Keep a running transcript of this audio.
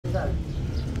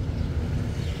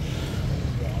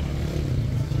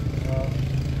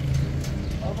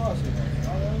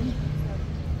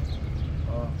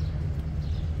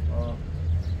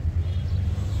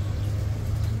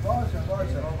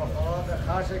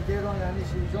گران یعنی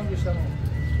چی؟ جون بیشتر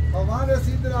تا من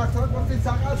رسید درختان گفتی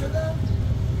سقل شده؟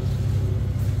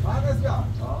 من رسید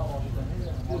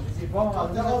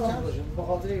به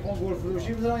خاطر یک گل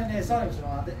فروشی بزنن این احسان میشن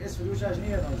اس فروش اش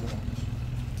نیه نمیزنن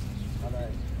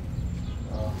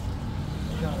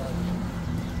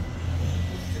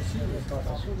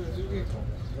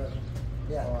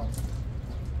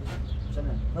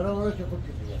برای که خوب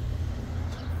کردی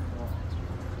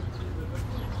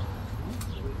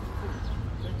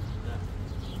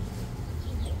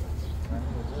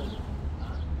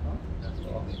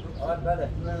بله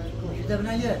کشیده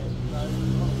بنگه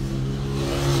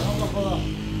الله خدا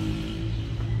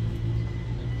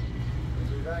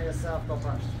بودن یه 7 تا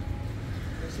 5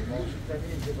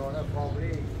 تمیم جگانه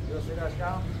فابری درستش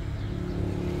کم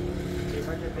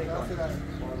قیمت پیکان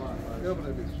یا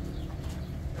بره بید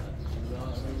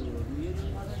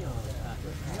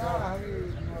نه همین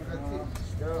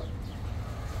مرغتی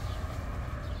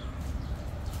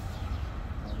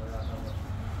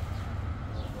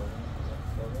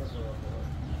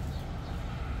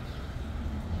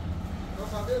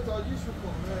خبر تاجیش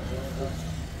بکن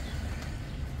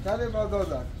کلی ما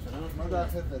دادن ما در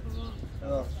خدمت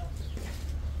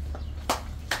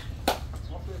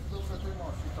ما به دو خطه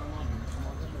ماشی تمام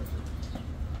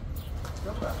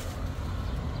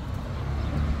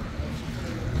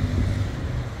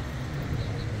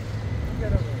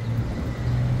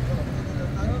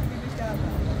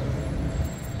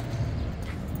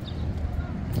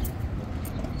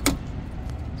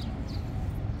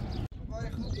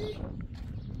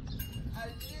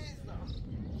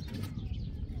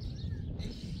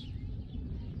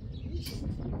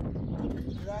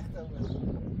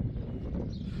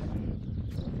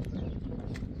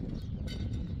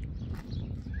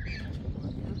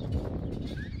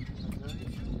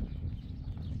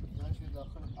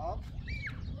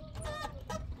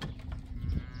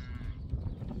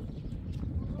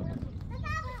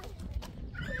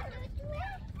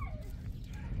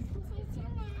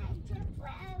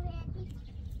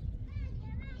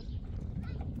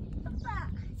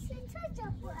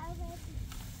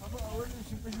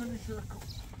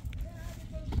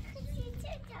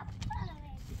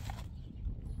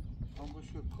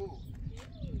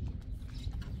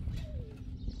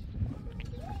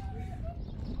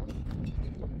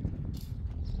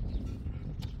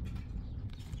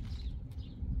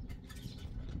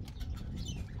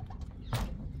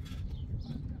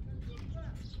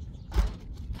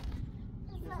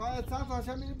چند تا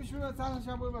هاشم میری بشونه چند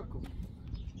هاشم باید بکن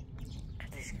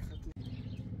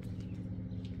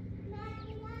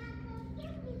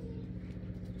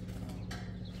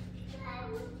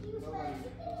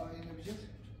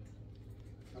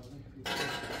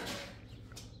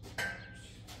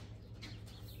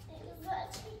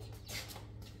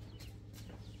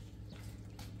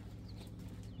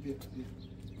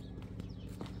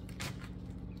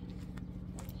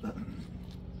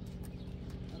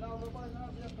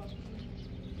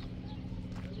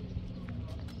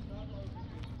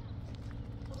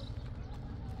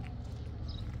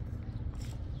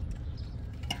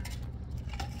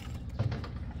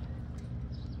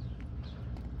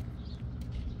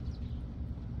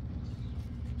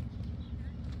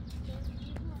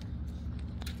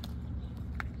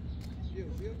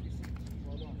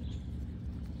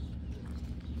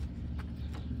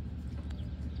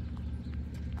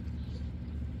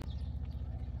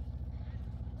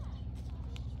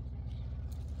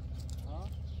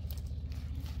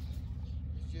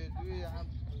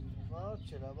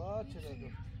چرا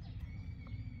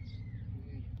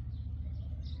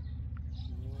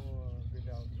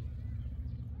دو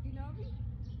گلابی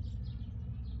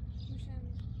میشم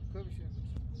که بشه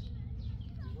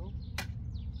بیرو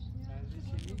ارزی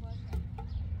چی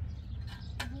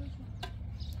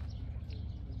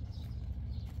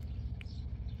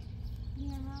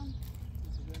میام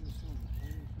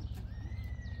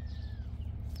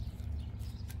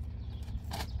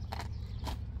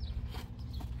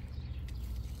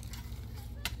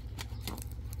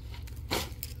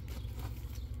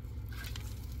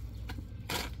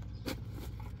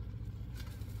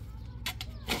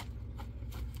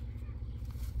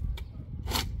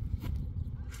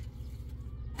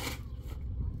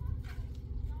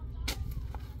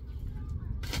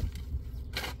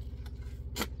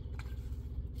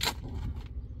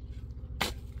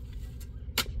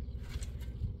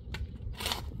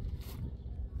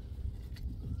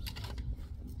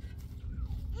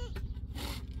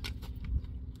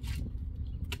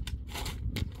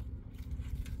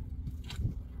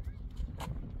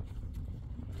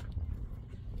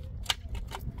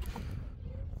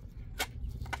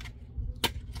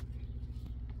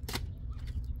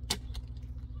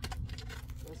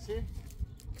چی؟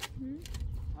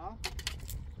 ها؟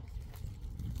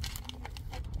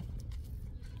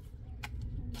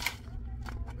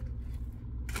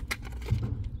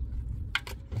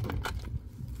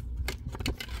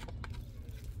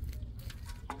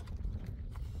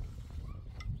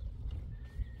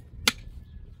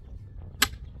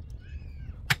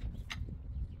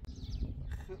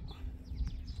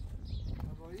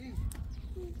 هوایی؟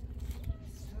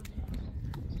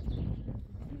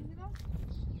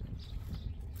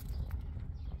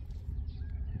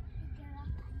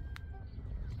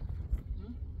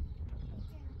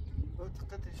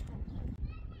 قطعش کن.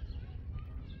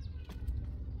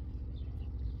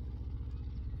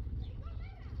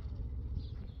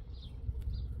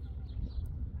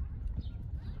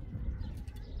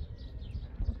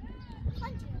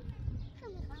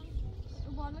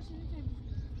 تو بالا شدی تبریز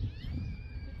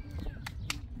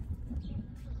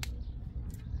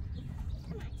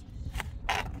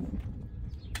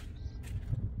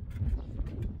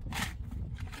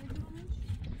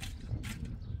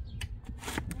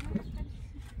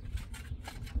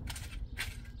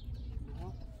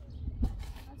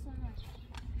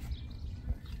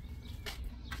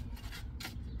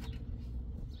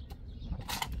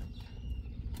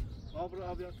آب رو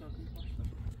آب یاد کردیم.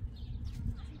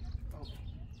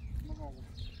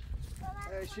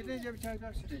 شیرین اینجا بچه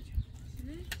بیار شیرین.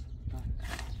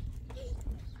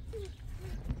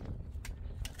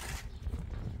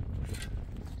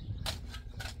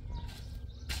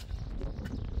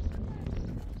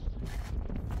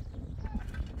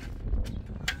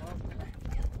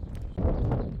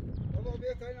 بابا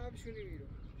بیا تا این آبشونی میرو.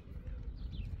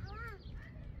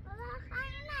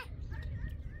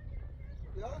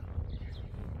 بیا.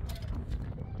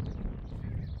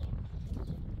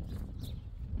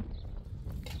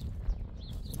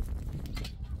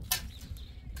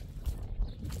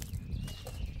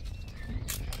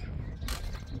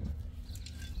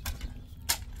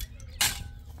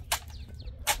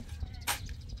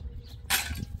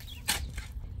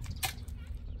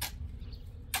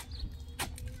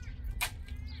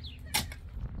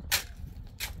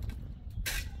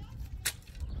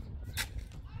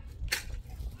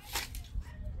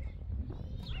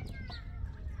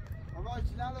 بابا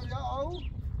چی ندارم یا آو؟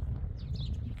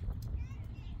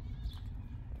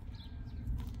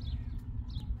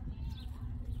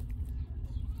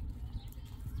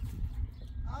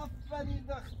 آفرین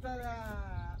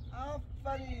دخترم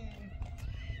آفرین.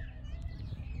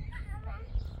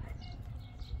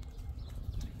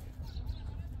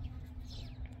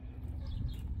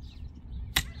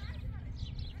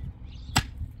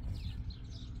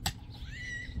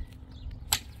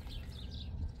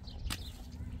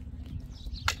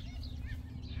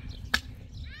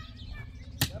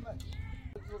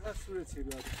 بقیه صورت چه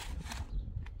بیاد.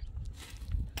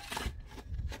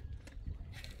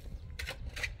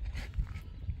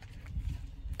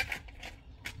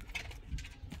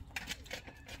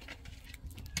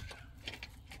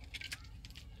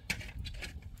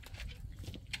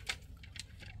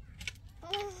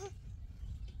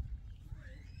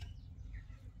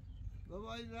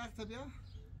 بابا این درخت بیا.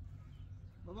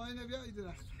 بابا اینو بیا این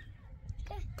درخت.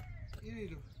 اینو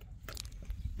این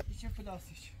چه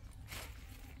پلاستیک.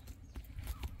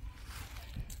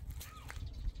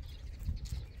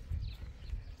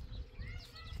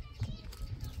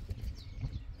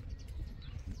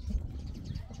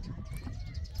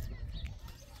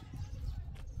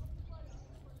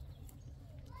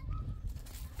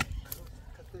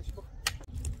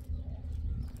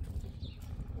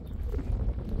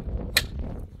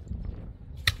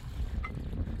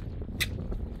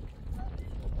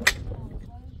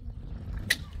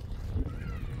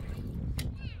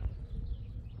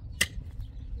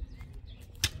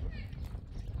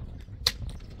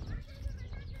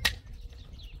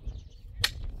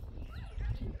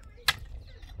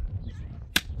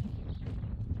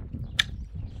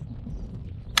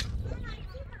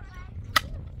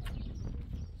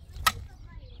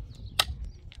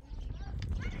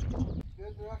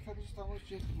 درخت بیش تماش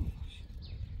چه کنی؟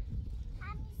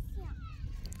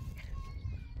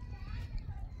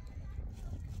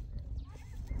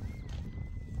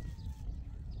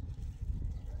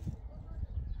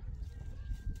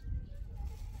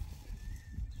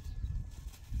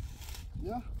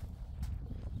 یا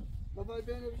بابا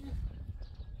بیا نمیشه.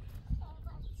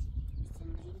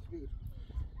 بیر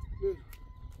بیر.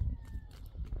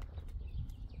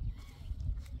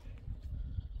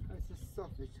 هستی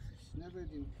صاف بچه.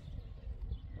 نبودیم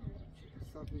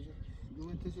صاف میشه. دو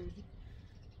منتظر بودی.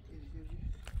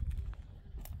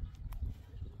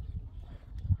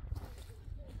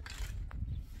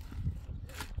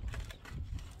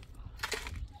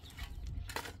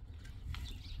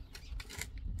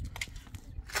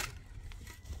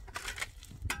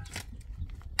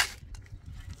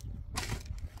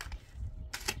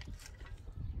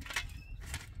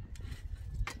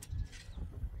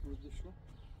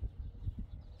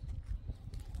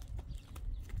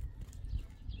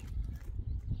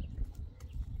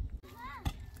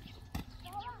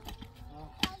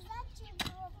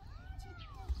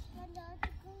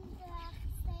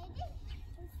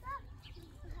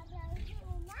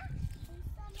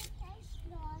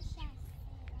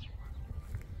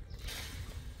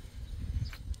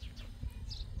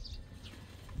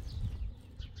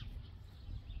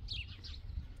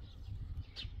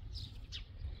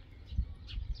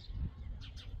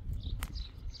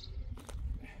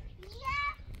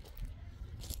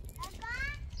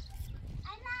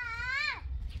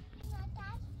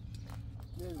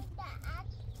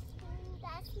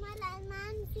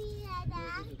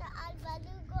 درخت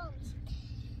البلو گم شد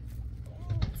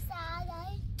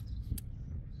سعادایی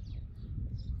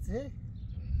چه؟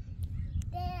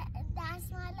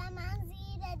 دستمال من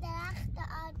زیر درخت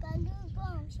البلو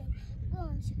گم شد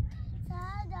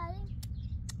سعادایی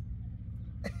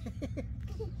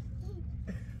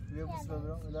بیا بوس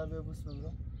ببرم الا بیا بوس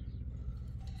ببرم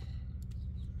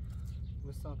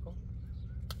بوستان کن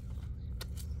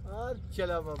هر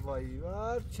چلا بابایی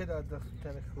هر چلا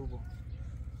دختر خوبه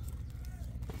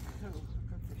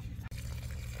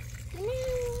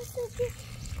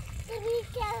سری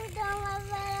کردم و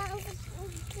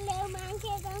برم من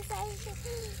کردم سرش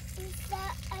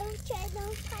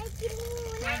کردم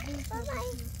پاکیمونه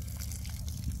بابایی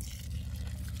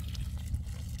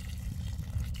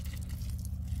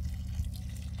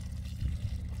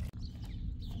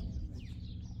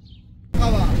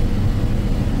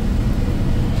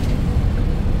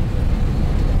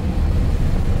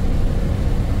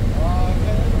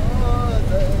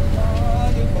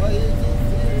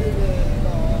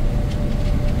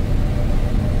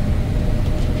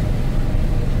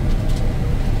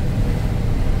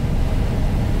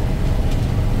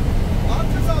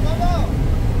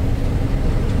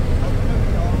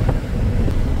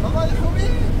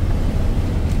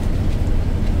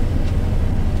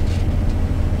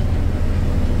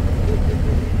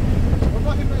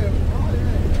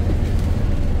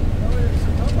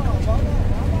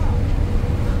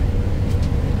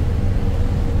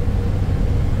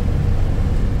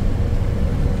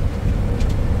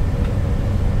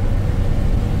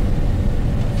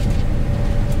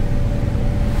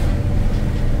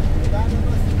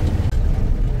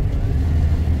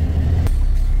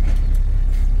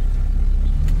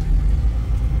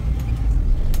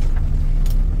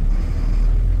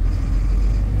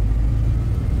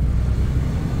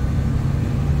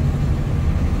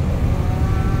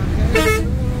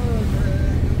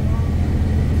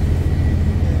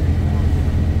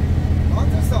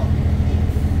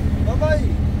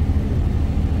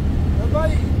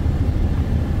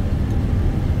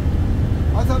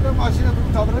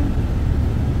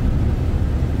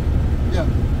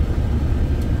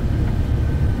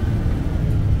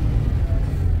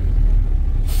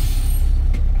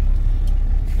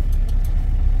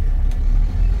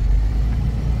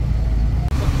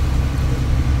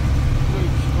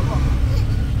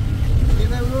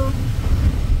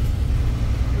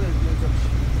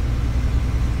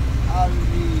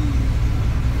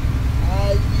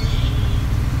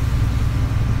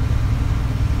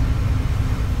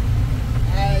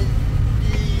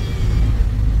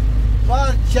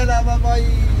چلا بابایی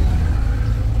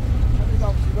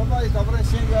بابایی دابره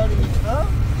شین بیاری ها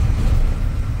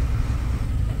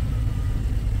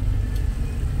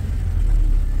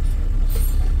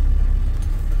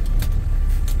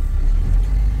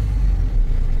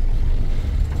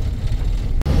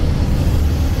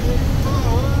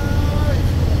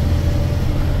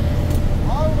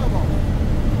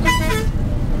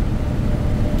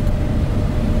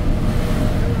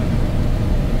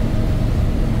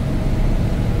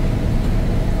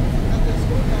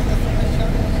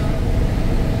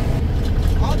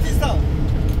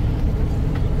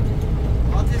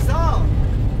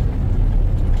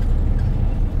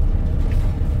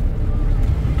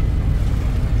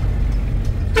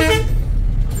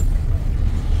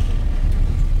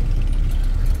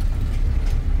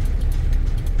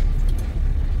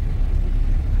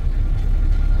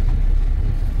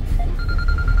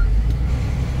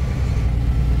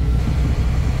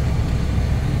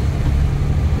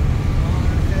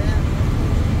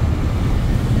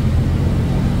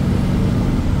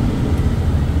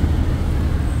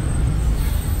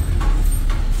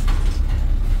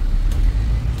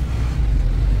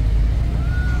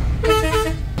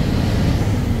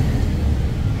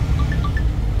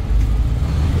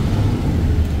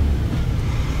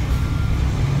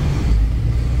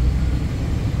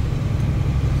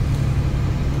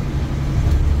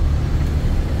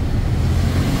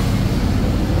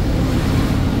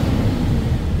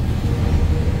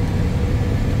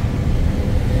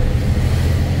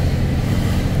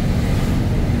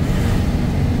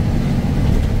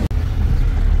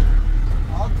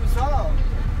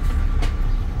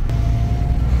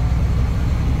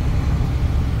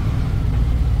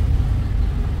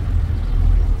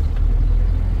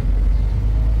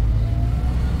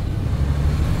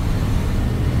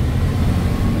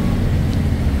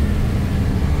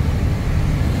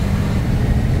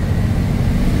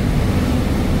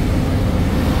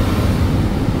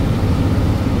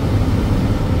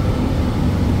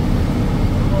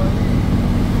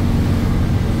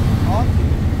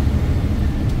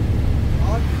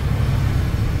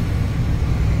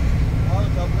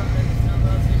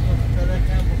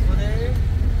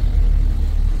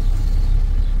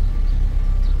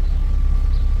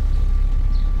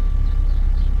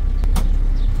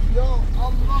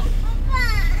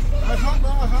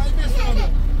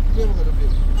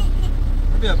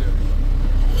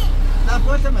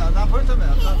Dá pra também,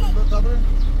 tá bem?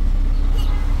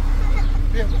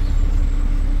 Pega.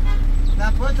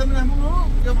 Dá pra também, irmão,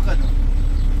 eu vou cadê?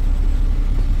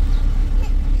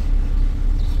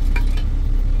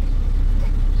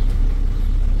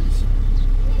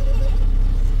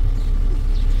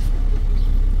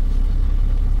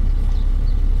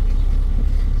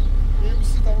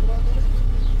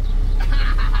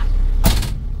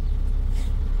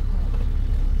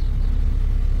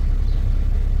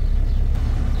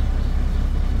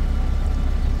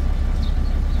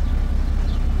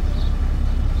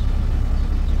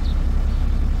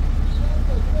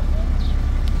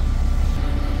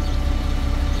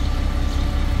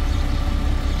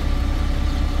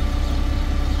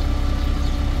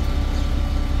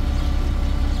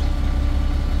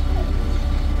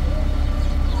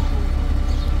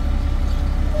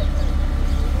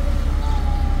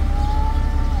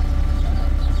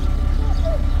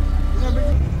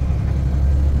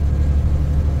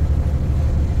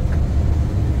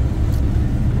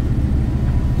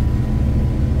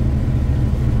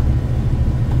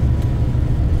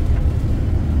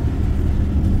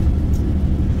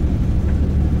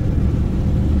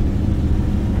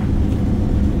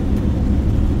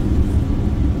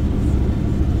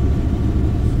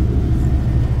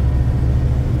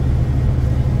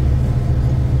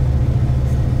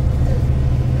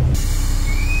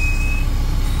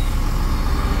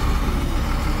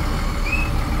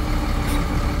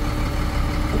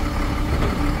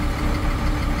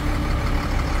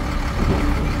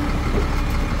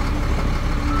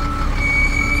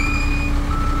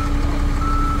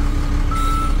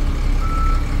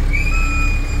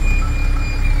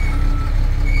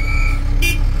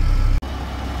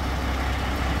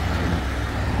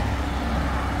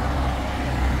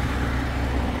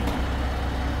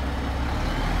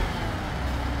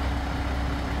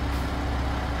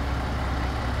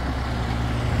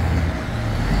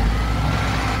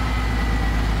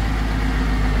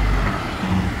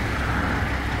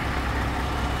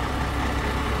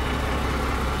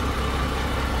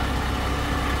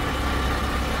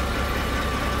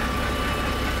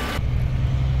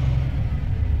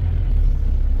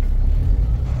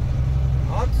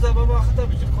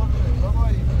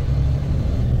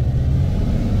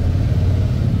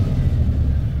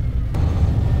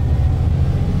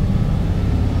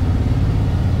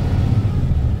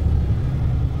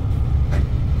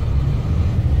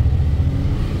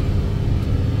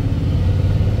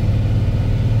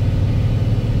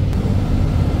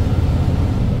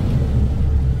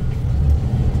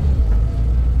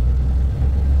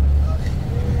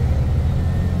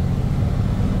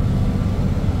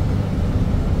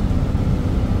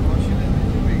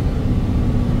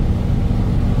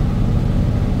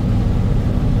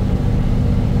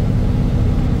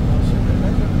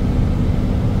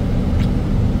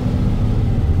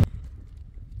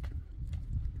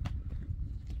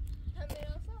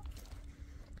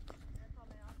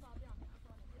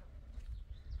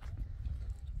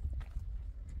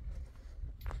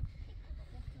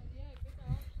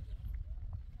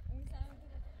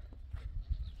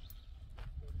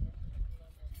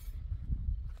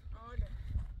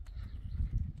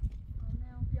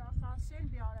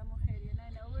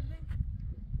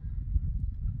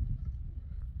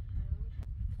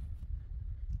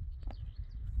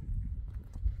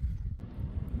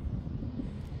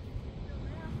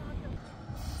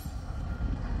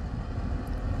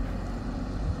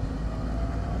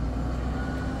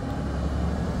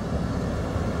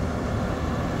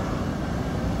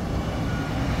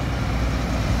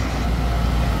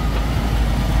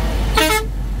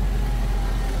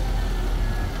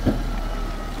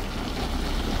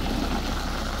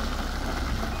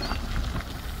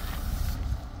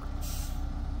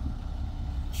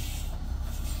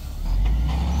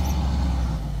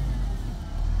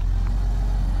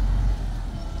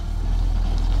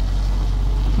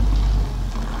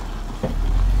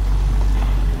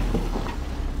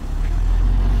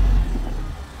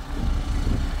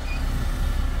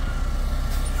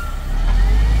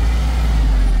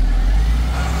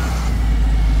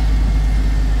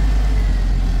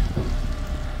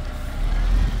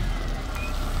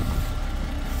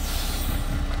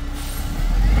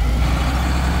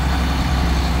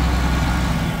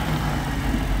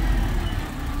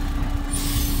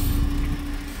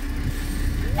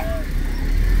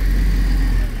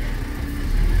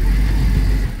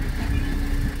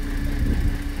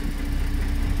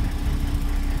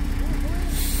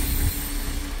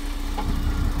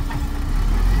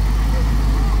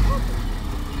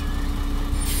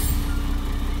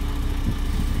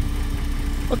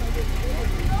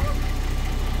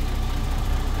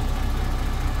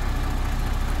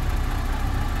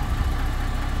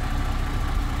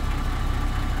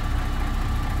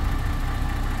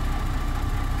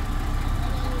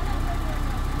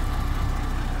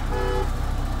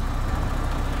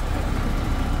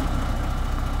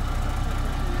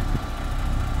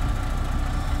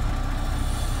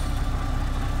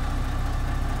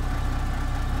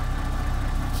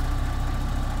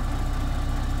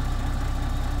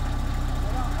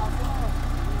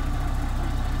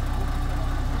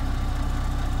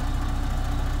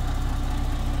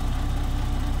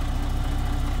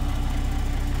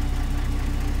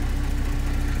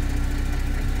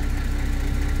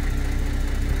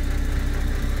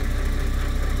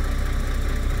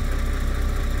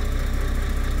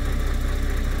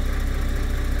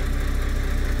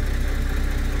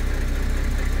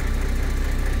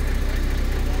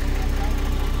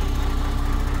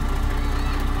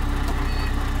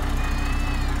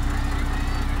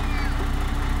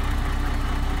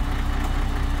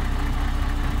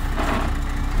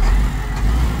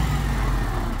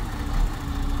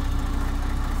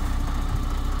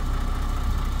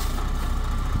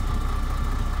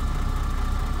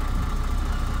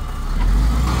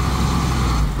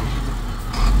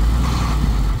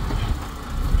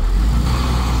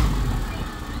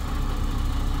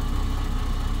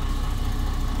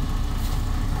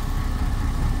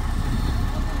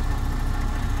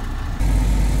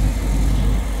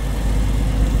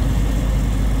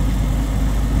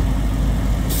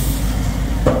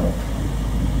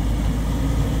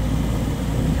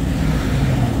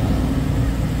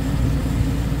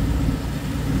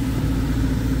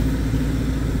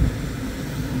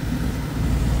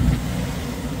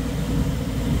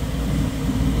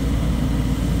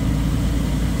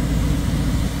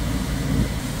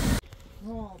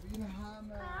 خب این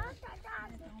همه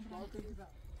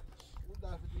اون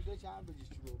درف دیگه چند بجیش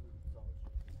چی بود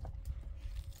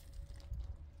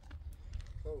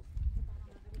خب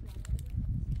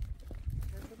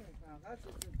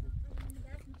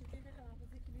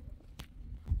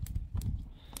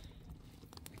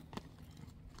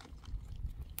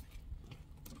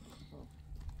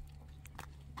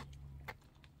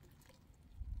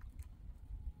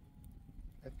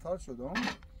افطار شدم؟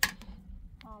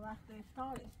 وقت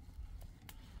افطاره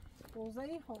روزه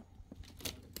ای خب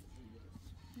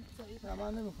نه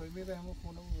من نمیخوایی میره همون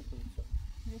خونه رو میخوایی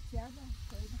هیچی هم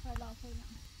خیلی خلافه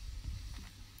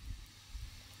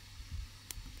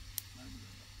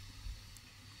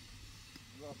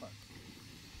رافت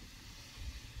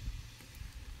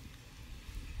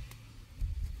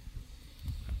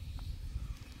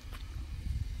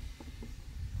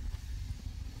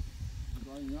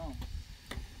اینا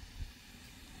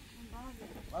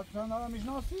آتوسا را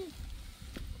میشناسی؟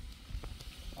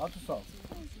 آتوسا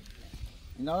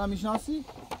اینا را میشناسی؟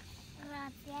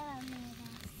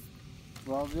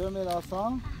 رابیه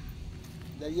میراسان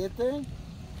دیته؟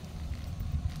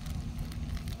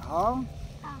 ها؟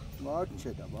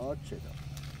 باچه دا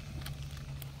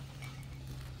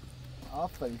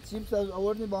آفرین چیپس از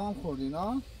آوردی با هم خوردین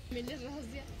ها؟ ملی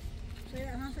رازیه شاید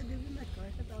الان سه دیوی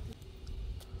نکنه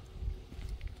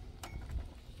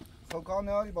سوکان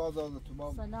نهاری بازار تو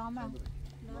با سلامه نه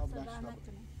سلامه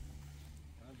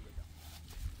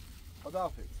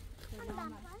خداحافظ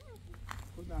سلامه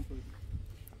خود نکنید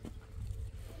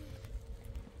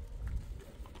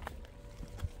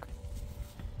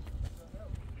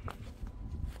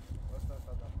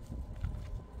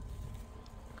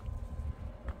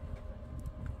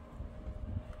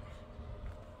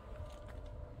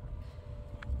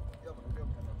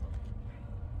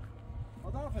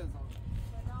خداحافظ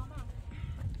سلامه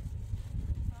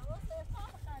حواس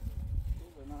افطار خیلی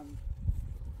خوبه من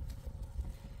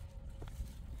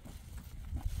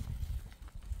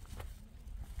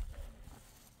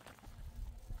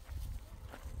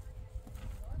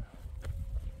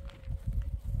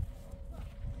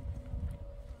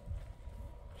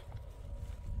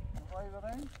میخوایی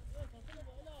بریم؟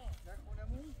 یک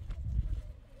خونمون؟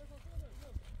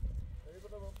 ای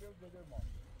بده با بیام جلوی ما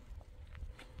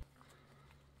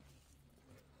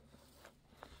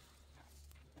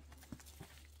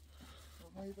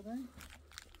میخوایی بریم؟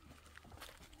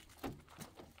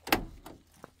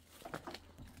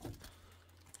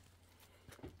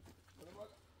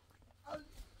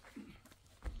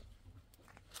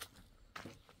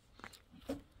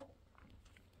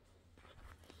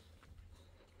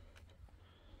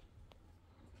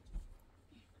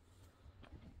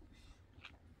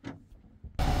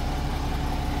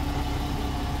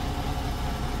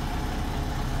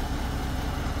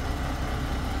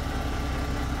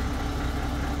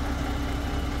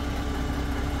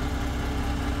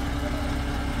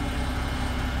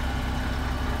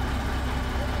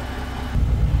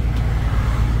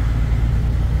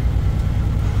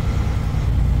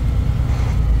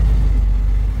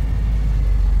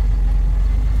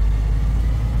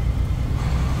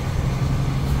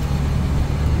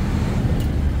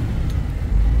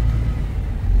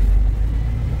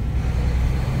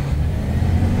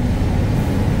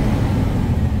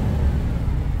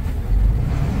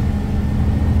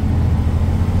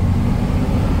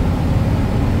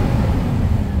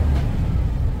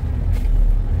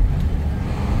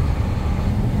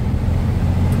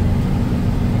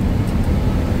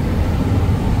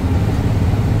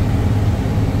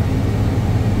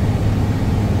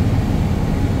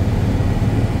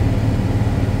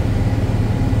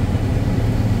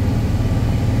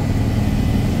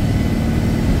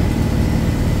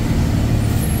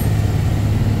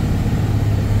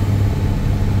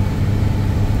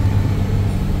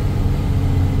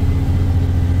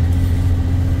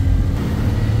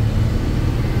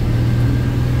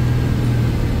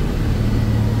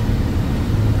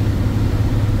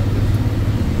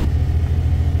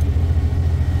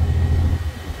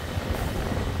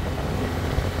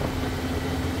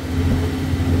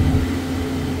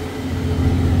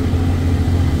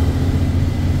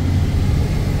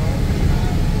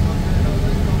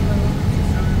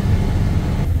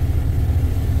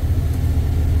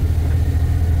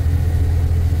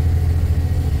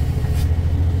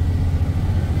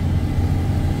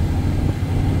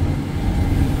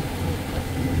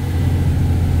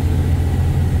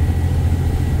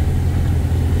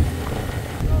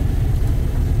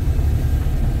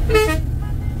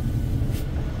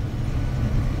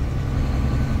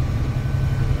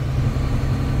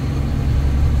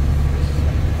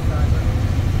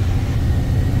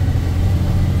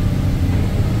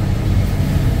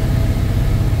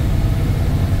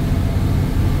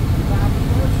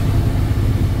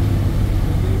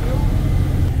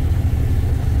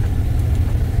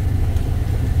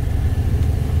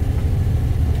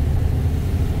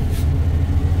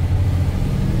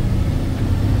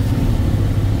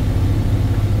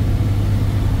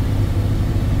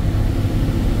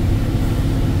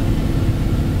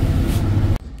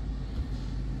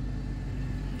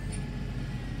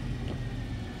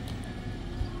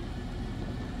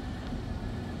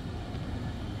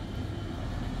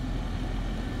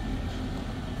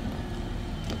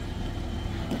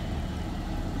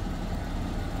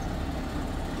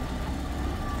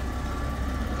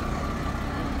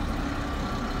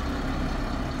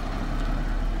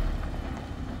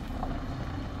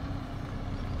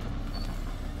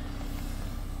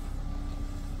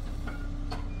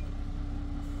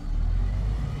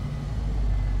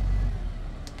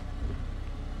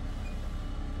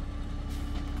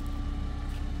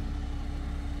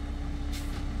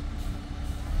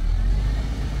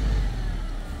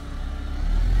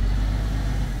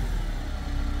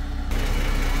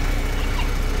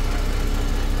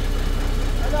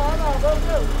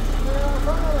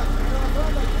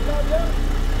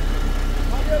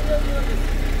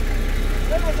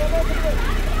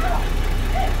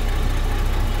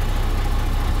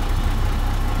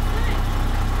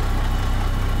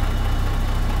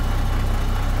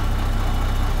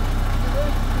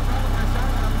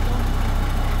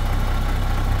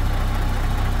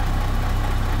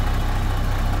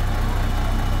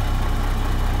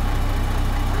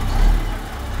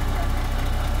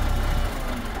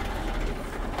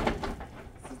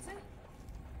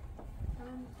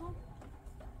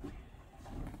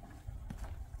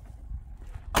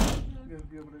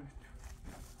 بیا برو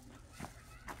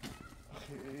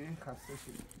خیلی خسته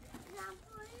شدی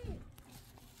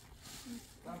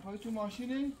لامپایی تو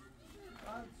ماشینی؟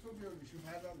 بعد صبح بیار بیشون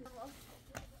هردم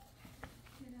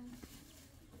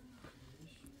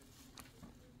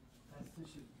خسته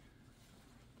شدی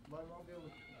باید ما بیا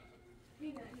برو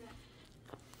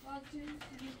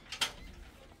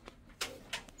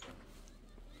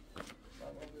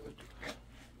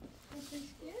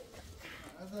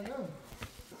نزنم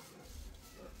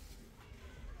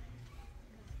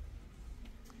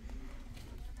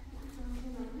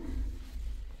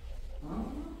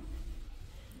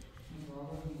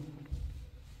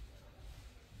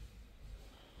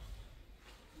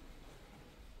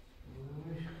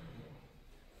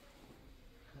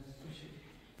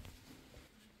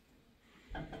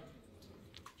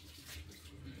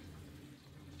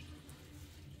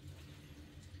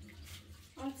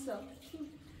Atusa.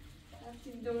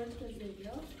 رفتیم دور تا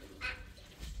زیبیا.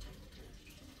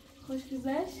 خوش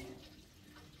گذشت؟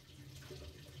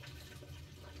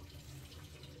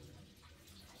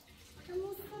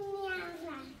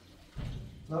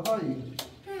 بابایی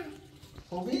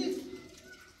خوبی؟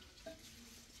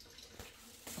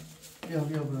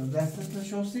 بیا برو دستت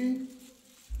نشستی؟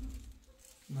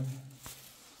 نه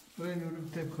برو این رو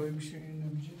تبکایی میشه این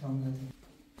نمیشه تام ندیم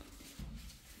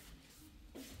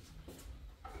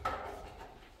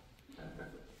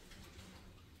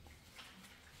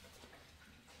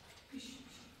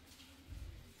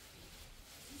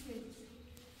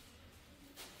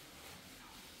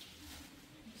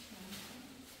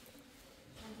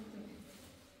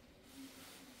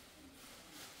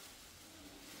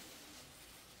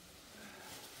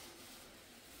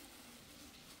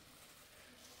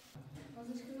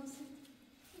بازش که ناسی؟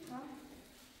 ها؟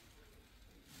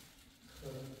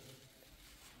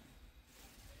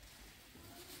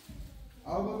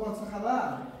 آقا بابا چه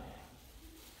خبر؟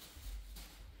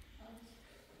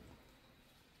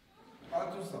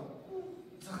 آتوسا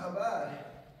چه خبر؟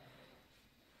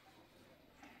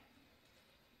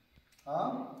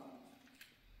 ها؟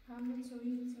 همه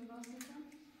چویی چه باستم؟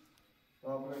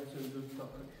 بابا چه دوست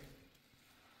داری؟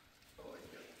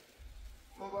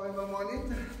 بابا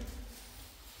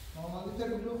مامانیت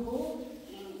گلو خوب؟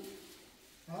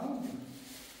 ها؟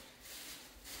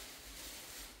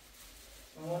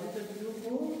 مامانیت گلو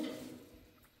خوب؟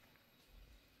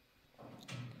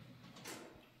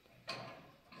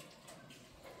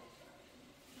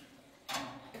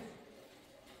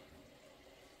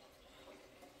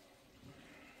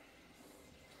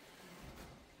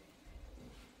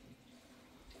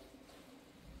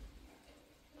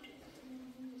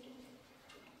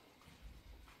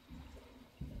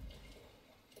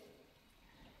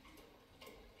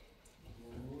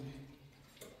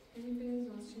 این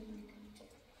بینز شدی.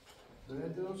 داره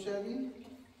درست شدی؟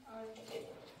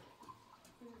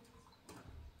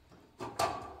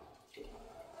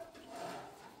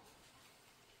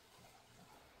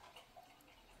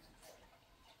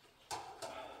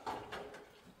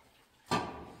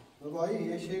 بابایی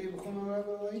یه شعری بخون برم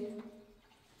بابایی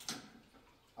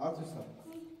آتوسا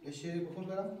یه شعری بخون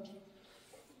برم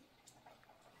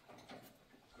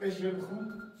یه شعری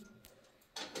بخون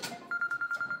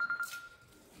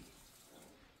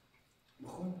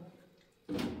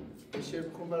یه شعر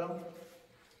بخون برام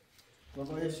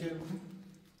بابا یه شعر بخون